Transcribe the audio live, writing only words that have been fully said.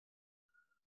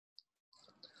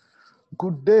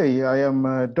Good day, I am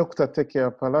Dr. Teke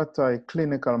Apalata, a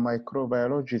clinical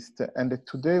microbiologist, and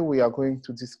today we are going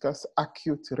to discuss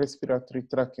acute respiratory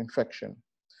tract infection.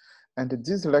 And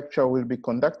this lecture will be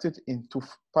conducted in two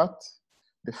parts.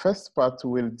 The first part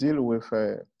will deal with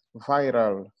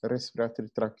viral respiratory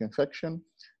tract infection,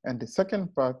 and the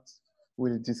second part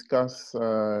will discuss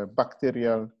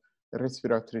bacterial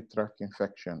respiratory tract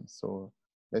infection. So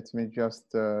let me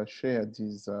just share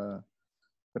this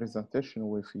presentation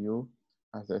with you.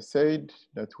 As I said,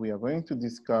 that we are going to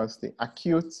discuss the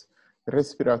acute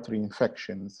respiratory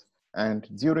infections. And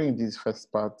during this first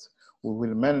part, we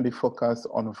will mainly focus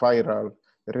on viral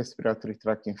respiratory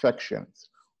tract infections.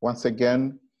 Once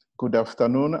again, good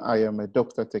afternoon. I am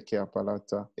Dr. Teke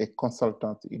Apalata, a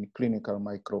consultant in clinical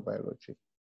microbiology.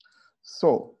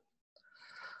 So,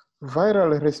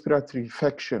 viral respiratory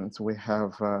infections, we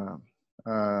have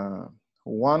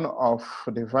one of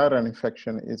the viral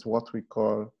infection is what we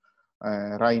call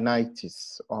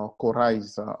rhinitis or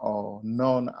coryza, or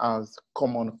known as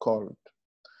common cold.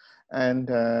 And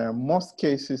most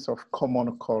cases of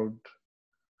common cold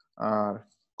are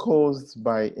caused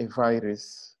by a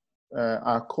virus,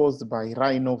 are caused by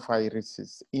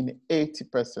rhinoviruses in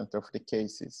 80% of the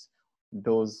cases.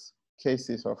 Those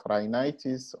cases of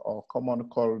rhinitis or common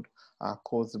cold are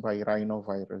caused by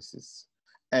rhinoviruses.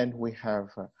 And we have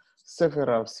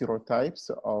several serotypes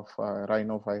of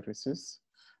rhinoviruses.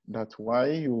 That's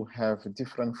why you have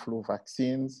different flu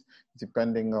vaccines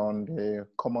depending on the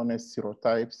commonest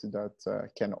serotypes that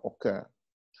can occur.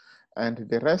 And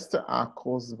the rest are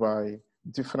caused by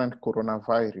different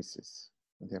coronaviruses.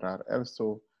 There are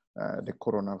also the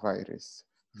coronavirus.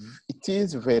 It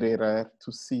is very rare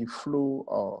to see flu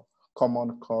or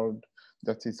common cold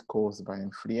that is caused by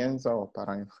influenza or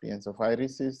parainfluenza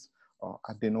viruses or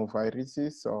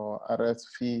adenoviruses or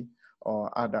RSV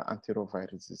or other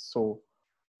enteroviruses. So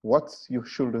what you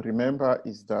should remember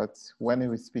is that when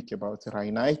we speak about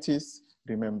rhinitis,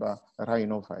 remember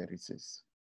rhinoviruses.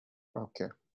 Okay,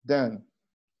 then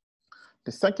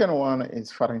the second one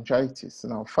is pharyngitis.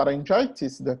 Now,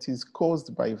 pharyngitis that is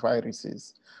caused by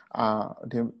viruses,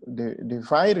 the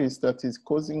virus that is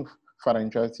causing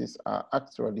pharyngitis are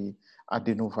actually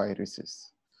adenoviruses.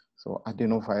 So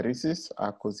adenoviruses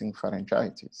are causing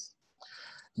pharyngitis.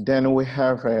 Then we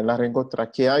have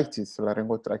laryngotracheitis.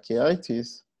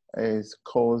 Laryngotracheitis is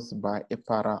caused by a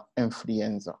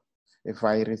parainfluenza, a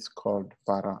virus called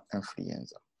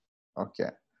parainfluenza. Okay.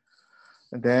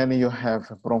 Then you have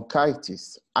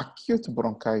bronchitis, acute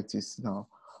bronchitis. Now,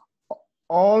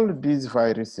 all these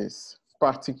viruses,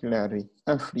 particularly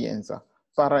influenza,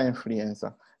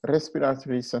 parainfluenza,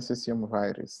 respiratory syncytial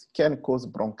virus, can cause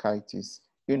bronchitis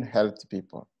in healthy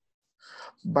people.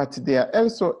 But they are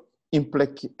also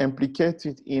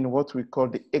implicated in what we call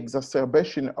the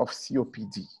exacerbation of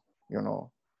COPD,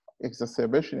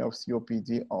 exacerbation of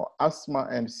COPD or asthma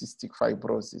and cystic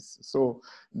fibrosis. So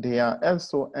they are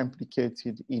also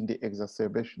implicated in the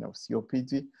exacerbation of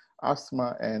COPD,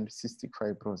 asthma, and cystic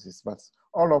fibrosis. But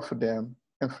all of them,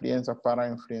 influenza,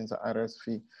 parainfluenza,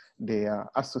 RSV, they are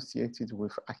associated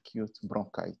with acute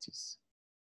bronchitis.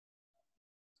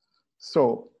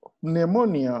 So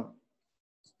pneumonia,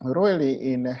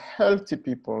 really in healthy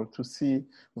people to see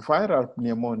viral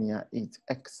pneumonia is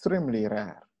extremely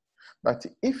rare. But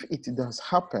if it does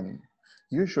happen,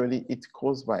 usually it's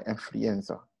caused by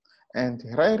influenza. And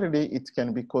rarely it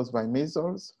can be caused by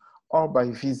measles or by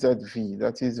VZV,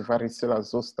 that is varicella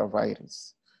zoster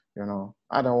virus.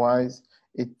 Otherwise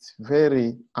it's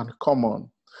very uncommon.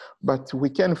 But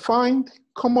we can find,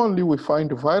 commonly we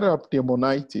find viral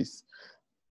pneumonitis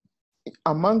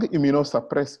among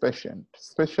immunosuppressed patients,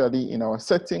 especially in our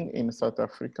setting in South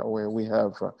Africa, where we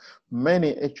have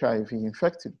many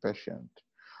HIV-infected patients.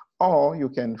 Or you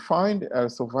can find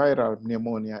also viral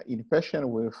pneumonia in patients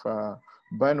with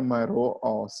bone marrow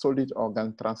or solid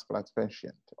organ transplant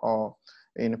patient, or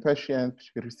in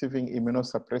patients receiving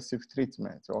immunosuppressive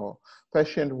treatment, or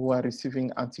patients who are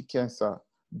receiving anti-cancer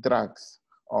drugs,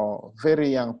 or very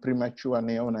young premature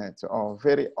neonates, or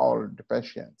very old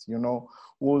patients,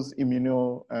 whose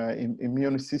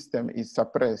immune system is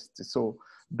suppressed. So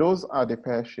those are the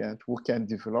patients who can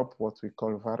develop what we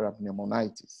call viral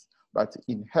pneumonitis. But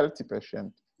in healthy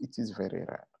patients, it is very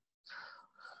rare.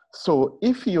 So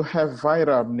if you have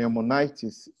viral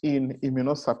pneumonitis in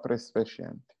immunosuppressed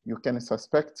patients, you can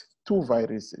suspect two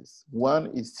viruses.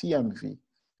 One is CMV,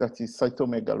 that is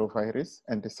cytomegalovirus,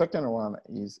 and the second one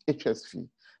is HSV,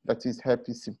 that is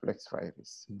herpes simplex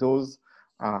virus. Those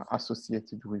are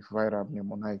associated with viral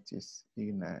pneumonitis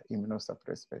in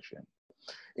immunosuppressed patients.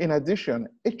 In addition,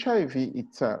 HIV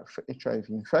itself, HIV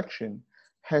infection,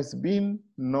 has been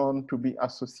known to be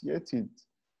associated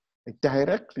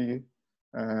directly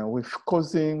with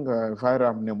causing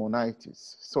viral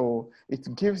pneumonitis. So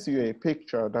it gives you a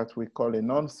picture that we call a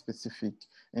non-specific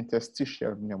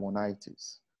interstitial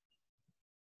pneumonitis.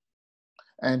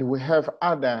 And we have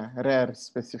other rare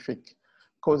specific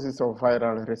causes of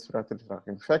viral respiratory tract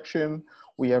infection.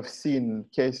 We have seen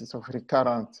cases of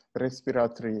recurrent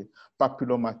respiratory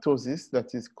papillomatosis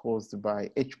that is caused by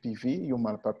HPV,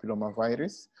 human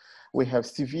papillomavirus. We have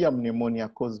severe pneumonia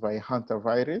caused by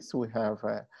hantavirus. We have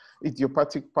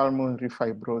idiopathic pulmonary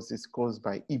fibrosis caused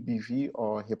by EBV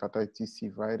or hepatitis C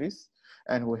virus.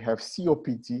 And we have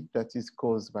COPD that is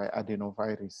caused by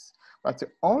adenovirus. But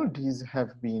all these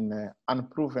have been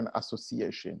unproven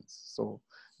associations. So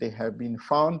they have been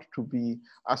found to be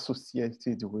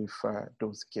associated with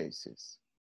those cases.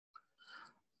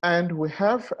 And we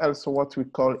have also what we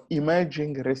call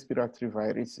emerging respiratory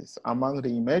viruses. Among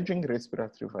the emerging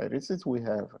respiratory viruses, we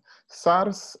have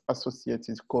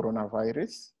SARS-associated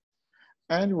coronavirus,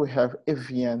 and we have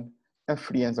avian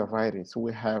influenza virus.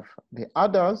 We have the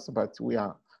others, but we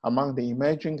are among the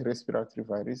emerging respiratory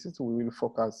viruses. We will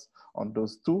focus on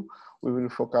those two. We will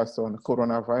focus on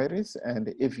coronavirus and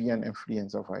the avian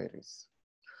influenza virus.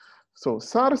 So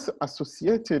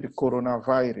SARS-associated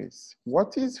coronavirus.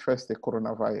 What is first a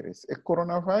coronavirus? A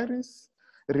coronavirus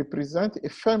represents a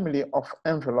family of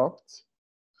enveloped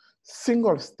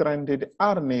single-stranded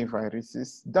RNA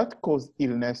viruses that cause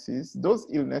illnesses. Those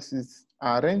illnesses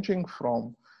are ranging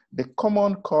from the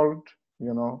common cold,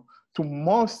 to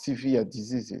more severe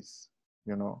diseases,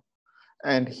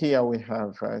 And here we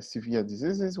have severe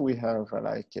diseases. We have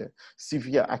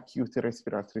severe acute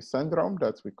respiratory syndrome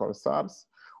that we call SARS.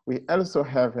 We also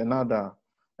have another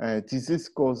disease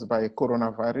caused by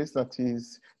coronavirus that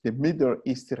is the Middle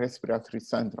East Respiratory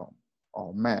Syndrome,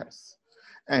 or MERS.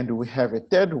 And we have a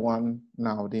third one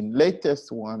now, the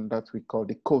latest one that we call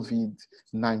the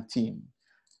COVID-19.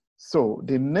 So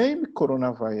the name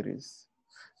coronavirus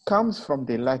comes from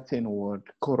the Latin word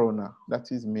corona,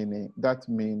 that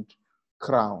means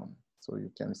crown. So you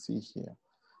can see here,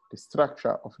 the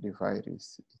structure of the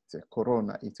virus, it's a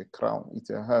corona, it's a crown,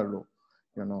 it's a halo,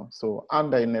 So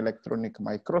under an electronic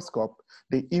microscope,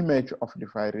 the image of the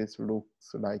virus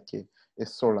looks like a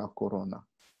solar corona.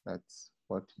 That's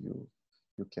what you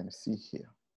can see here.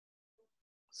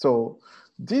 So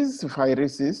these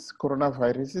viruses,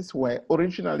 coronaviruses, were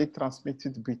originally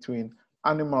transmitted between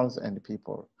animals and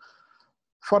people.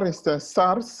 For instance,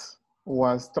 SARS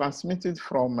was transmitted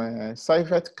from a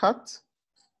civet cat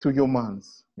to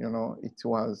humans. It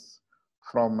was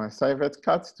from a civet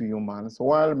cat to humans,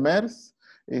 while MERS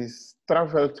is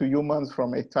traveled to humans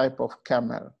from a type of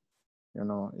camel.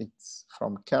 It's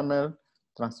from camel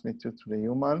transmitted to the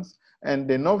humans. And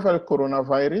the novel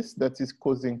coronavirus that is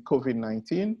causing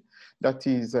COVID-19, that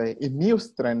is a new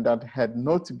strain that had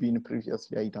not been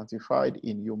previously identified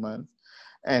in humans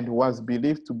and was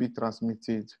believed to be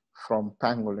transmitted from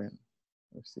pangolin.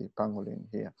 You see pangolin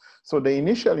here. So the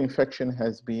initial infection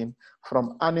has been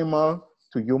from animal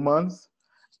to humans.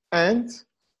 And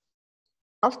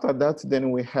after that,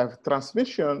 then we have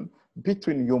transmission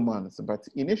between humans, but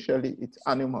initially it's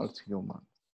animal to human.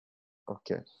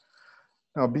 Okay.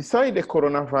 Now, beside the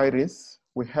coronavirus,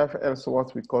 we have also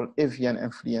what we call avian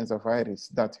influenza virus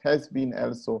that has been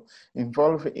also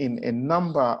involved in a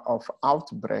number of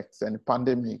outbreaks and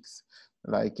pandemics,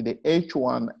 like the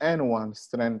H1N1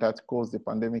 strain that caused the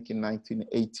pandemic in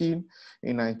 1918.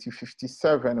 In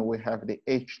 1957, we have the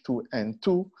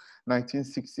H2N2.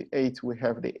 1968, we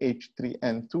have the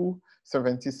H3N2.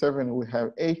 77, we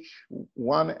have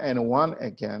H1N1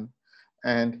 again.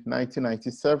 And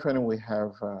 1997, we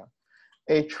have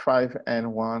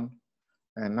H5N1,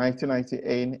 and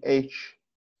 1998,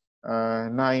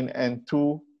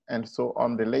 H9N2, and so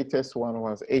on. The latest one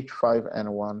was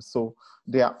H5N1. So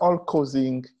they are all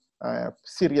causing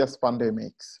serious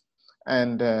pandemics.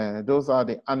 And those are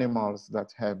the animals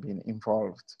that have been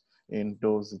involved in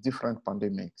those different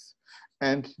pandemics.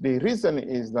 And the reason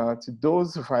is that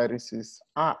those viruses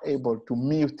are able to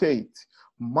mutate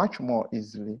much more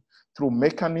easily through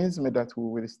mechanisms that we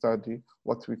will study,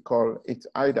 what we call it's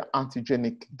either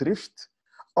antigenic drift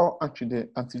or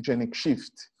antigenic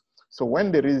shift. So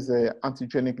when there is an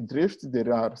antigenic drift,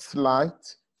 there are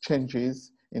slight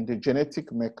changes in the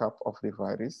genetic makeup of the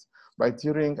virus. But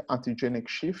during antigenic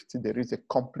shift, there is a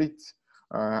complete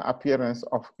appearance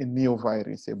of a new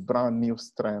virus, a brand new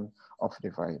strain of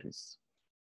the virus.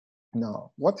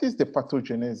 Now, what is the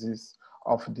pathogenesis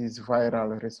of this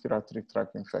viral respiratory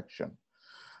tract infection?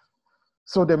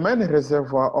 So the main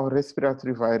reservoir of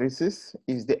respiratory viruses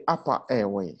is the upper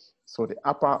airway. So the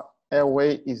upper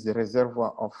airway is the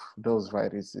reservoir of those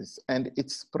viruses, and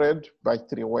it's spread by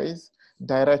 3 ways: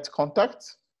 direct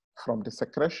contact from the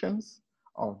secretions,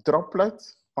 or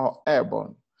droplets, or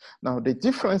airborne. Now, the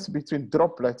difference between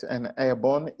droplet and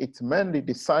airborne, it's mainly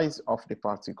the size of the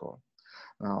particle.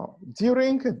 Now,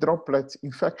 during droplet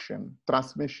infection,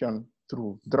 transmission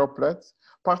through droplets,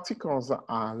 particles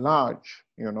are large,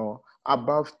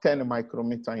 above 10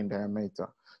 micrometer in diameter.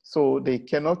 So they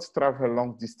cannot travel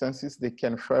long distances, they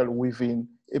can fall within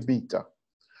a meter.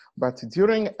 But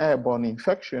during airborne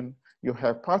infection, you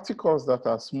have particles that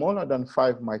are smaller than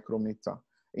 5 micrometer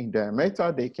in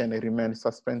diameter. They can remain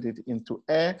suspended into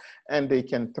air and they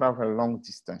can travel long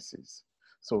distances.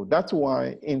 So that's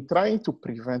why in trying to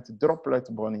prevent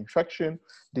droplet-borne infection,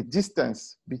 the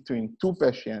distance between 2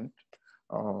 patients,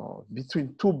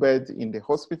 between 2 beds in the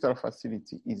hospital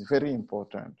facility is very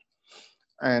important.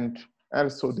 And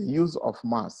also the use of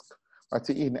mask. But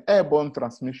in airborne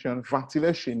transmission,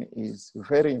 ventilation is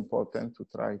very important to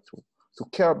try to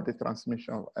curb the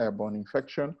transmission of airborne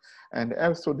infection, and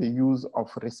also the use of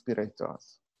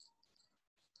respirators.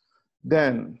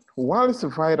 Then, whilst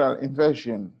viral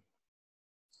invasion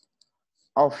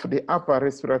of the upper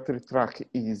respiratory tract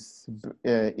is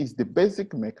the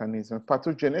basic mechanism,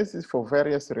 pathogenesis for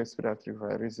various respiratory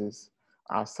viruses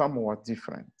are somewhat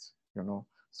different,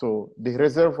 So the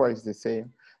reservoir is the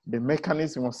same, the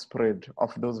mechanism of spread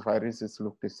of those viruses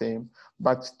look the same,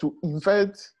 but to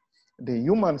invade the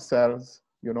human cells,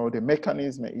 the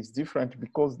mechanism is different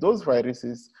because those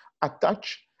viruses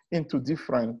attach into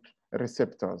different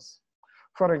receptors.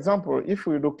 For example, if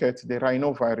we look at the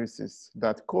rhinoviruses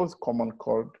that cause common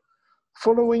cold,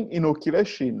 following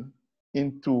inoculation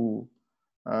into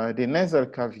the nasal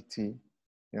cavity,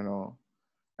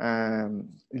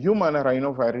 human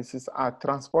rhinoviruses are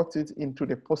transported into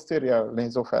the posterior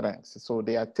nasopharynx. So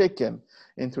they are taken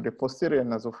into the posterior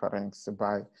nasopharynx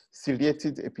by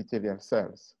ciliated epithelial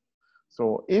cells.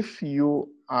 So if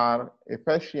you are a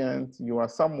patient, you are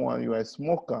a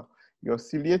smoker, your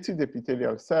ciliated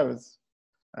epithelial cells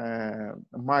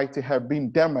might have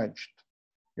been damaged,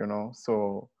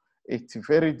 so it's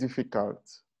very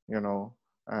difficult,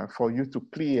 for you to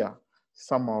clear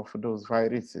some of those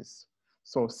viruses.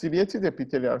 So ciliated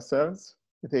epithelial cells,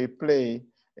 they play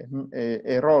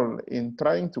a role in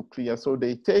trying to clear. So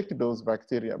they take those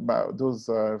bacteria, those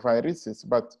viruses.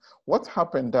 But what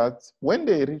happened that when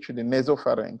they reach the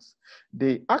nasopharynx,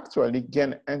 they actually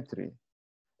gain entry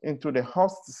into the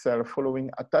host cell following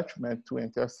attachment to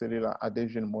intercellular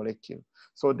adhesion molecule.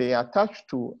 So they attach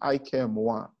to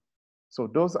IKM1. So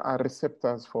those are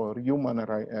receptors for human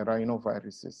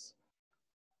rhinoviruses.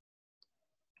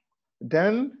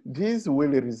 Then these will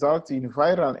result in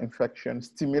viral infection,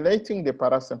 stimulating the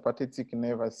parasympathetic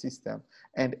nervous system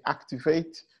and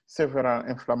activate several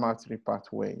inflammatory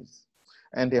pathways.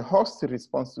 And the host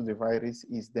response to the virus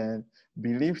is then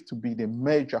believed to be the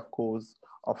major cause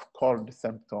of cold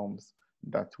symptoms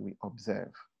that we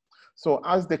observe. So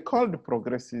as the cold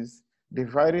progresses, the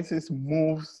viruses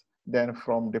moves then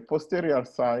from the posterior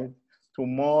side to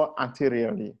more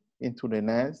anteriorly into the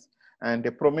nose. And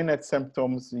the prominent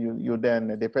symptoms,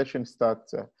 the patient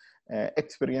starts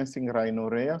experiencing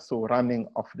rhinorrhea, so running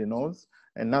of the nose,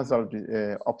 and nasal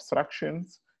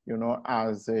obstructions,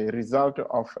 as a result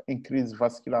of increased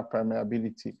vascular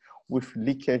permeability with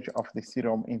leakage of the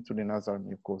serum into the nasal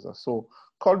mucosa. So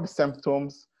cold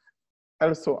symptoms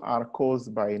also are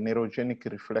caused by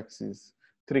neurogenic reflexes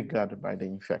triggered by the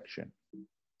infection.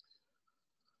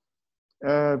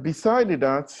 Beside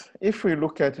that, if we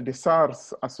look at the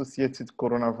SARS-associated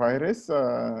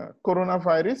coronavirus,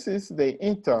 coronaviruses, they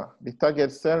enter the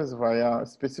target cells via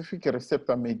specific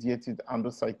receptor-mediated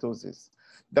endocytosis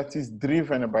that is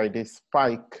driven by the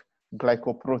spike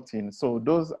glycoprotein. So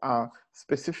those are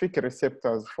specific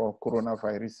receptors for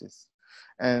coronaviruses.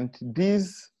 And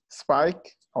this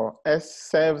spike, or S,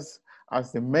 serves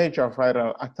as the major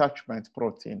viral attachment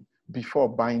protein before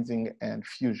binding and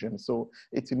fusion. So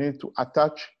it needs to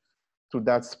attach to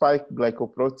that spike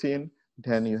glycoprotein,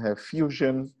 then you have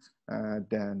fusion,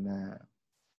 then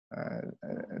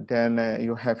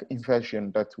you have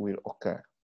invasion that will occur.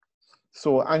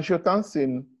 So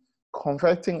angiotensin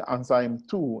converting enzyme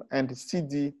 2 and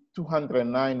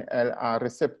CD209L are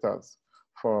receptors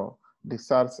for the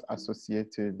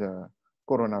SARS-associated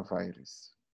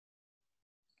coronavirus.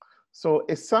 So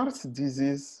a SARS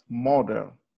disease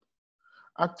model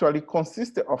actually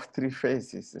consists of 3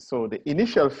 phases. So the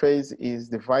initial phase is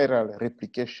the viral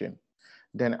replication.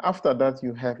 Then after that,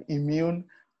 you have immune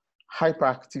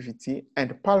hyperactivity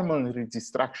and pulmonary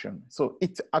distraction. So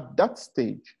it's at that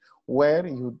stage where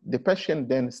the patient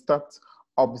then starts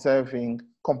observing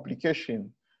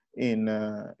complication in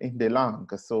the lung.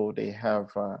 So they have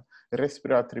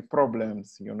respiratory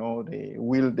problems, you know, they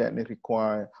will then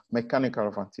require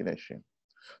mechanical ventilation.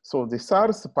 So the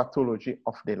SARS pathology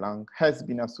of the lung has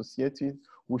been associated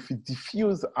with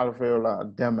diffuse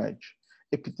alveolar damage,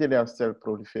 epithelial cell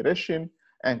proliferation,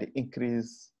 and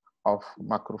increase of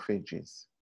macrophages.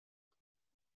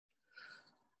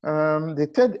 The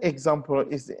third example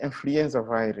is the influenza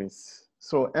virus.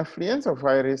 So influenza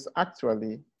virus,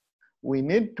 actually, we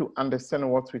need to understand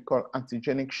what we call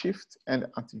antigenic shift and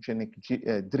antigenic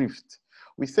drift.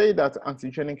 We say that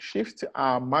antigenic shift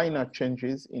are minor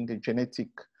changes in the genetic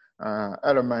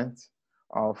element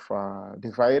of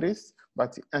the virus,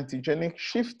 but antigenic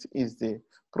shift is the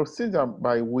procedure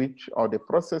by which, or the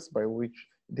process by which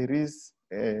there is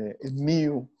a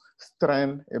new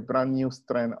strain, a brand new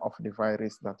strain of the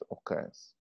virus that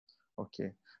occurs.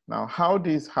 Okay, now how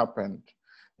this happened?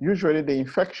 Usually the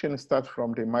infection starts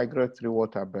from the migratory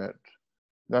waterbed.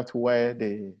 That's where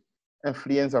the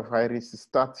influenza virus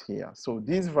starts here. So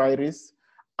this virus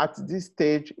at this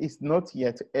stage is not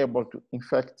yet able to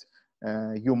infect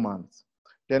humans.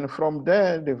 Then from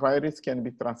there, the virus can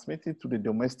be transmitted to the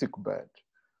domestic bed.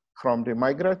 From the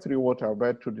migratory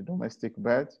waterbed to the domestic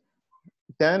bed.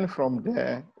 Then from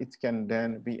there, it can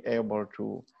then be able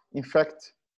to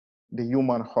infect the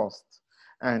human host.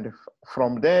 And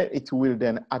from there, it will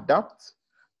then adapt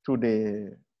to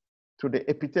the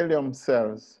epithelial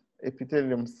cells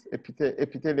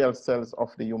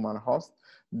of the human host,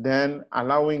 then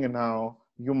allowing now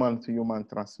human-to-human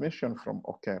transmission from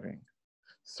occurring.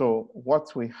 So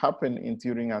what will happen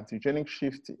during antigenic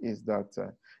shift is that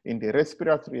in the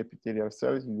respiratory epithelial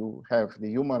cells, you have the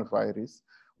human virus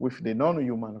with the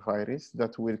non-human virus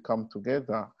that will come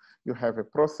together. You have a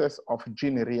process of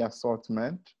gene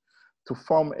reassortment to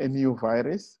form a new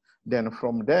virus. Then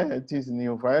from there, this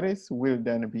new virus will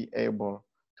then be able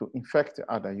to infect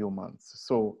other humans.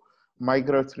 So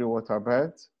migratory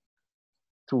waterbed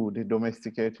to the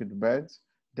domesticated bed,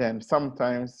 then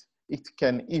sometimes it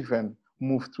can even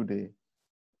move to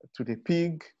the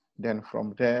pig. Then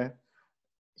from there,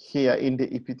 here in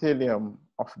the epithelium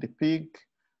of the pig,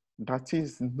 that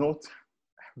is not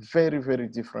very, very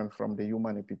different from the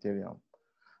human epithelium,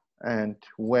 and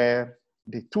where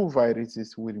the two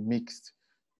viruses will mix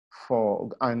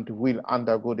and will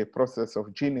undergo the process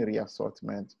of gene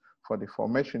reassortment for the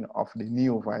formation of the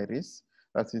new virus.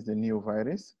 That is the new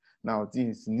virus. Now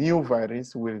this new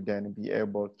virus will then be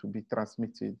able to be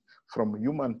transmitted from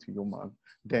human to human.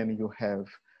 Then you have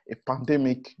a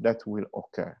pandemic that will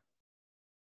occur.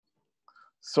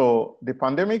 So the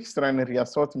pandemic strain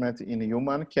reassortment in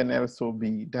human can also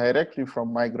be directly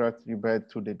from migratory bed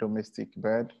to the domestic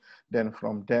bed, then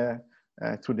from there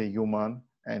to the human,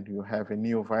 and you have a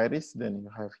new virus, then you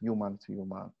have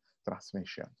human-to-human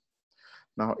transmission.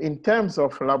 Now, in terms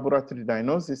of laboratory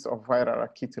diagnosis of viral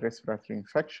acute respiratory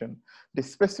infection, the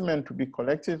specimen to be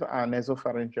collected are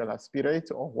nasopharyngeal aspirate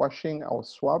or washing or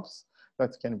swabs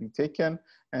that can be taken,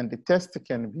 and the test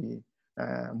can be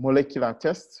molecular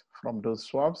tests from those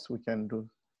swabs. We can do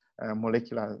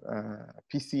molecular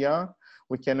PCR.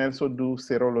 We can also do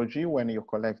serology when you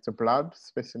collect a blood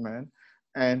specimen,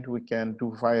 and we can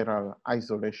do viral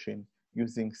isolation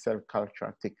using cell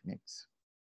culture techniques.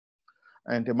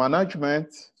 And the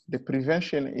management, the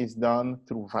prevention is done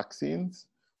through vaccines.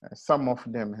 Some of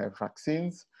them have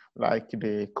vaccines, like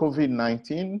the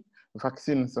COVID-19.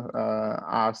 Vaccines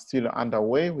are still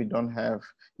underway. We don't have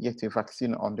yet a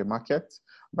vaccine on the market,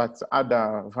 but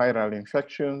other viral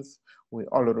infections, we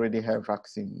already have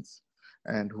vaccines.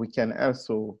 And we can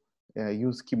also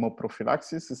use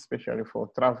chemoprophylaxis, especially for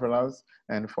travelers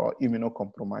and for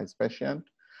immunocompromised patients.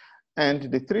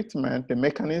 And the treatment, the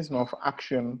mechanism of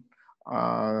action,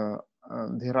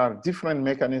 there are different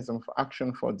mechanisms of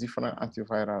action for different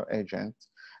antiviral agents.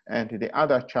 And the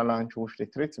other challenge with the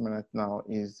treatment now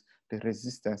is the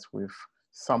resistance with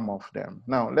some of them.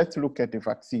 Now, let's look at the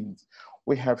vaccines.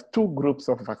 We have two groups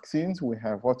of vaccines. We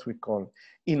have what we call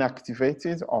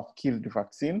inactivated or killed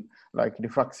vaccine, like the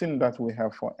vaccine that we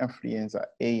have for influenza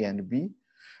A and B.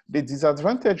 The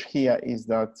disadvantage here is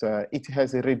that it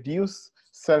has a reduced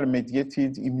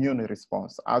cell-mediated immune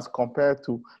response as compared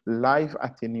to live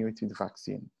attenuated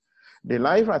vaccine. The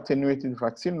live attenuated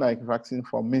vaccine, like vaccine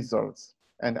for measles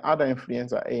and other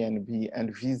influenza A and B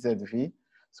and VZV,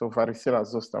 so varicella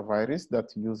zoster virus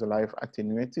that use live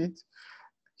attenuated.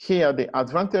 Here, the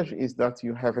advantage is that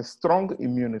you have a strong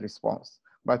immune response,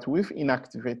 but with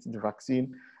inactivated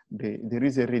vaccine, there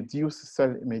is a reduced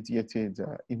cell-mediated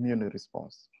immune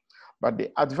response. But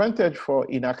the advantage for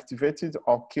inactivated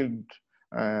or killed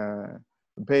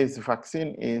based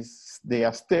vaccine is they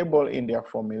are stable in their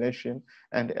formulation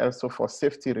and also for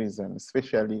safety reasons,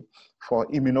 especially for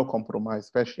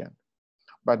immunocompromised patients.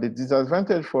 But the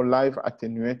disadvantage for live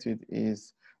attenuated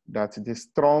is that the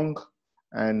strong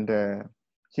and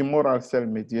humoral cell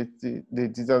mediated, the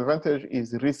disadvantage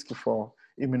is risk for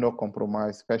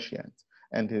immunocompromised patients.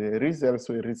 And there is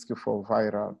also a risk for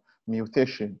viral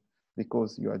mutation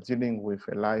because you are dealing with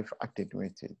a live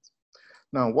attenuated.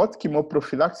 Now, what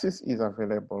chemoprophylaxis is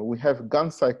available? We have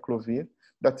ganciclovir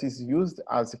that is used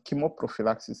as a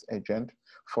chemoprophylaxis agent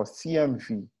for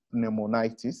CMV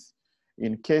pneumonitis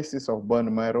in cases of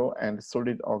bone marrow and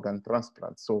solid organ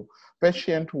transplant. So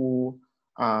patients who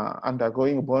are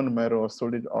undergoing bone marrow or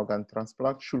solid organ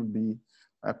transplant should be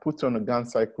put on a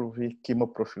ganciclovir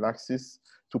chemoprophylaxis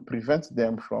to prevent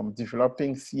them from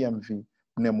developing CMV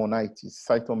pneumonitis,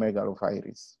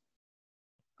 cytomegalovirus.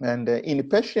 And in a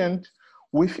patient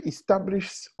with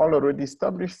already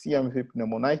established CMV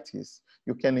pneumonitis,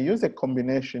 you can use a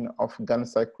combination of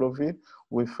ganciclovir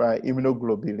with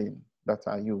immunoglobulin that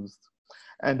are used.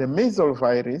 And the measles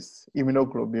virus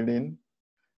immunoglobulin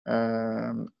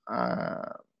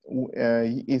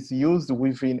is used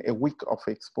within a week of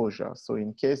exposure. So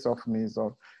in case of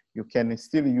measles, you can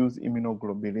still use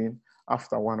immunoglobulin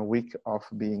after 1 week of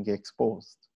being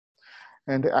exposed.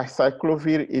 And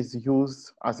acyclovir is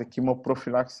used as a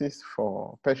chemoprophylaxis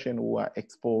for patients who are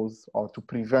exposed or to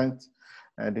prevent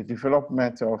the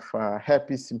development of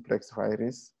herpes simplex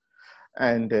virus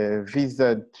and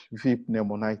VZV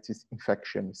pneumonitis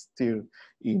infection still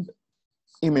in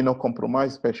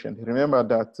immunocompromised patients. Remember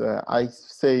that I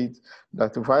said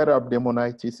that viral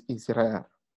pneumonitis is rare,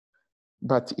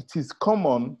 but it is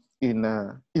common in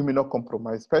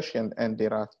immunocompromised patients, and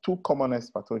there are 2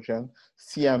 commonest pathogens,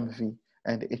 CMV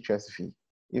and HSV,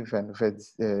 even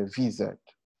VZ.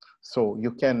 So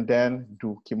you can then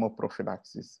do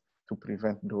chemoprophylaxis to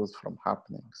prevent those from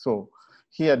happening. So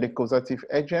here the causative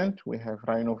agent, we have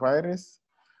rhinovirus,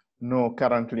 no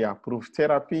currently approved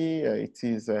therapy. It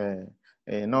is a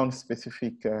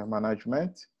non-specific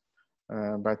management,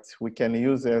 but we can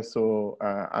use also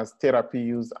as therapy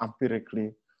used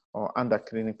empirically or under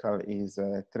clinical is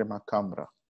tremacambra.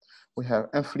 We have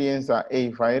influenza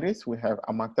A virus, we have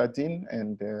amantadine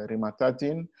and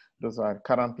rimatadine. Those are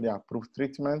currently approved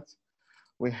treatments.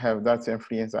 We have that's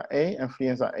influenza A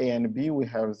and B, we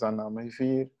have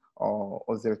zanamivir or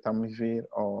oseltamivir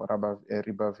or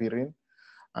ribavirin.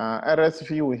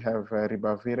 RSV, we have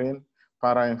ribavirin.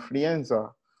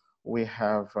 Parainfluenza, we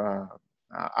have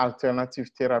alternative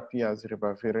therapy as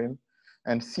ribavirin.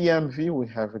 And CMV, we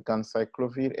have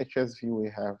ganciclovir. HSV, we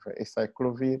have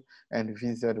acyclovir. And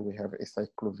VZ, we have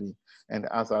acyclovir. And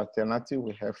as alternative,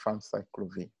 we have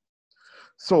famciclovir.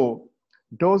 So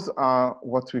those are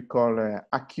what we call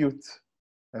acute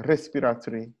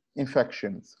respiratory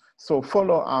infections. So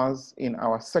follow us in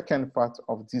our second part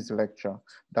of this lecture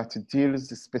that deals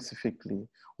specifically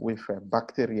with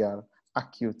bacterial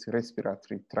acute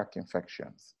respiratory tract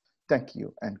infections. Thank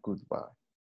you and goodbye.